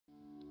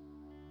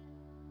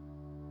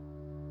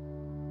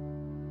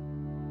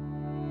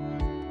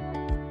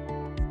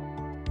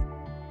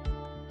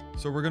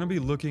So we're going to be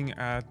looking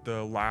at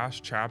the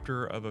last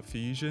chapter of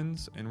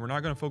Ephesians, and we're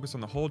not going to focus on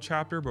the whole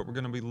chapter, but we're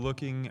going to be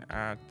looking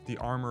at the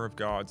armor of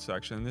God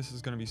section. And this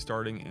is going to be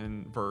starting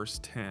in verse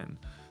 10.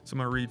 So I'm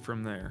going to read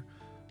from there.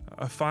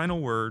 A final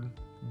word,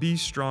 be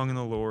strong in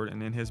the Lord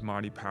and in his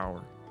mighty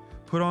power.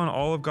 Put on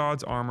all of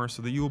God's armor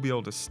so that you will be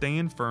able to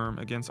stand firm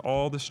against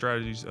all the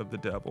strategies of the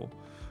devil.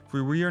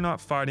 For we are not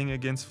fighting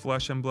against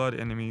flesh and blood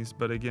enemies,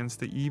 but against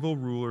the evil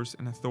rulers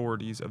and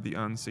authorities of the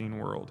unseen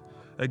world,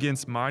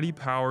 against mighty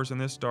powers in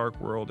this dark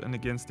world, and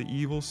against the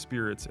evil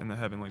spirits in the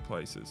heavenly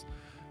places.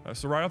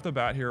 So right off the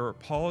bat here,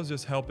 Paul is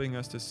just helping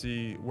us to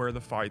see where the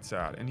fight's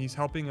at, and he's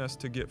helping us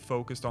to get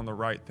focused on the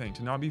right thing,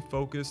 to not be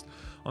focused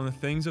on the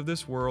things of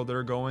this world that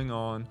are going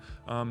on,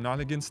 not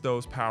against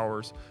those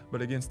powers,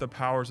 but against the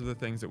powers of the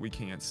things that we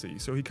can't see.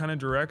 So he kind of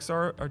directs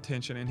our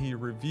attention, and he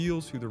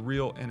reveals who the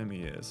real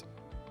enemy is.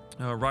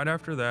 Right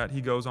after that, he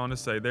goes on to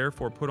say,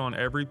 therefore, put on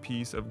every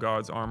piece of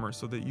God's armor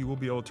so that you will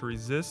be able to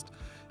resist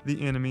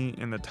the enemy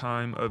in the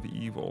time of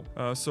evil.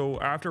 So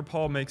after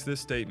Paul makes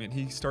this statement,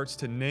 he starts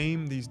to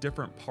name these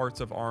different parts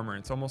of armor.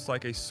 It's almost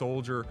like a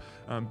soldier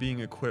being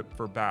equipped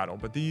for battle.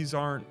 But these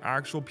aren't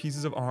actual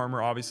pieces of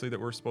armor, obviously, that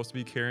we're supposed to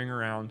be carrying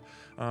around.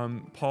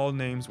 Paul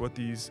names what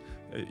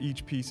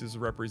each piece is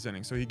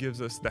representing. So he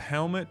gives us the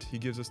helmet, he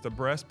gives us the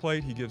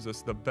breastplate, he gives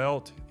us the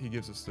belt, he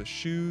gives us the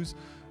shoes,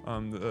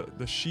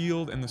 the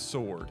shield, and the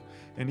sword.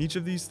 And each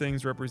of these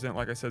things represent,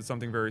 like I said,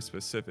 something very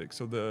specific.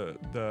 So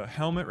the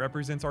helmet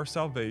represents our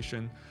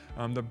salvation,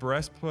 the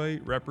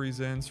breastplate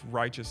represents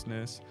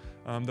righteousness,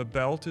 the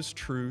belt is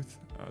truth,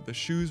 the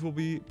shoes will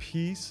be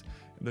peace,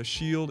 the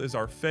shield is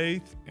our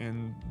faith,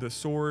 and the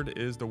sword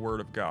is the word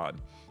of God.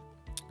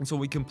 And so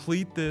we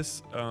complete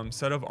this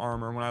set of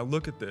armor. When I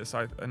look at this,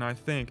 I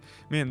think,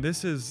 man,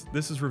 this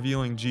is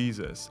revealing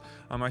Jesus.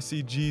 I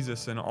see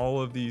Jesus in all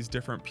of these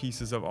different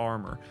pieces of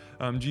armor.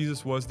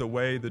 Jesus was the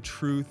way, the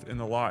truth, and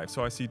the life.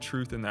 So I see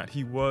truth in that.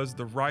 He was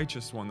the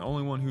righteous one, the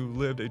only one who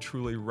lived a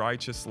truly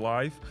righteous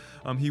life.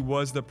 He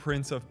was the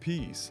Prince of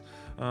Peace.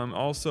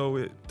 Also,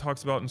 it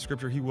talks about in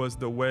Scripture, he was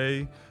the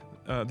way.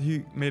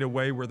 He made a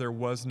way where there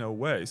was no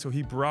way. So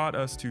he brought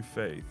us to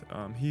faith.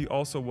 He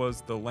also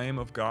was the Lamb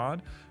of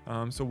God.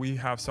 So we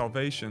have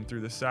salvation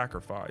through the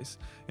sacrifice.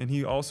 And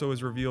he also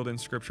is revealed in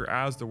Scripture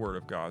as the Word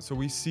of God. So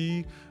we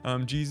see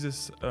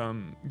Jesus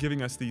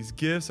giving us these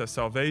gifts as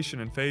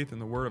salvation and faith in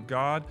the Word of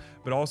God,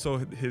 but also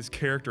his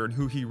character and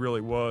who he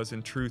really was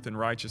in truth and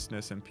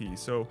righteousness and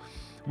peace. So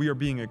we are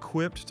being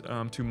equipped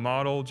to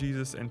model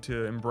Jesus and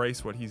to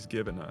embrace what he's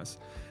given us.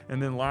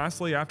 And then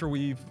lastly, after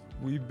we've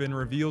been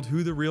revealed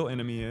who the real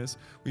enemy is,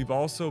 we've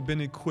also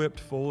been equipped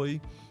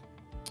fully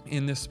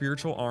in this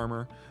spiritual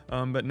armor.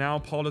 But now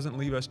Paul doesn't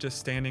leave us just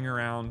standing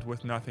around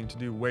with nothing to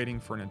do, waiting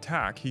for an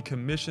attack. He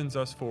commissions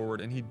us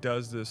forward, and he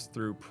does this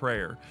through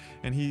prayer.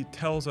 And he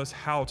tells us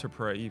how to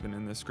pray even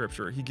in this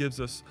scripture. He gives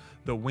us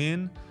the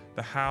when,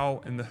 the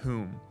how, and the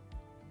whom.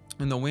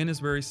 And the when is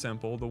very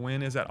simple. The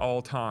when is at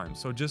all times.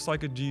 So just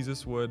like a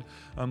Jesus would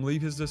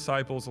leave his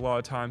disciples a lot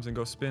of times and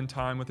go spend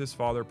time with his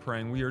Father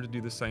praying, we are to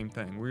do the same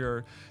thing. We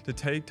are to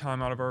take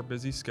time out of our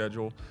busy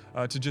schedule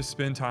to just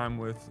spend time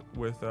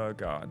with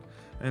God.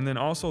 And then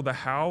also the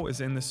how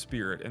is in the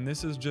Spirit. And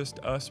this is just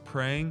us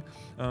praying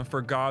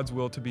for God's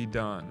will to be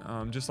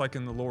done, just like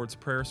in the Lord's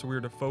Prayer. So we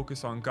are to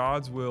focus on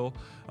God's will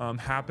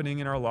happening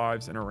in our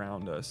lives and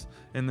around us.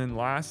 And then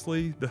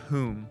lastly, the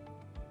whom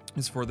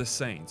is for the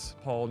saints.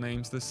 Paul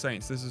names the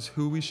saints. This is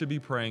who we should be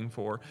praying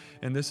for.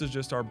 And this is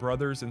just our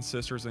brothers and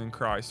sisters in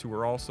Christ who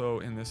are also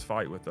in this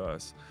fight with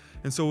us.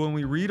 And so when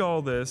we read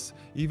all this,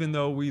 even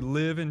though we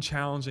live in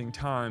challenging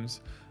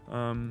times,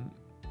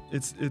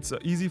 it's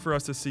easy for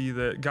us to see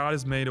that God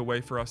has made a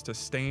way for us to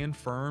stand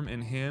firm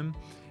in him,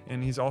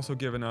 and he's also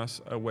given us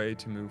a way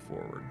to move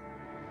forward.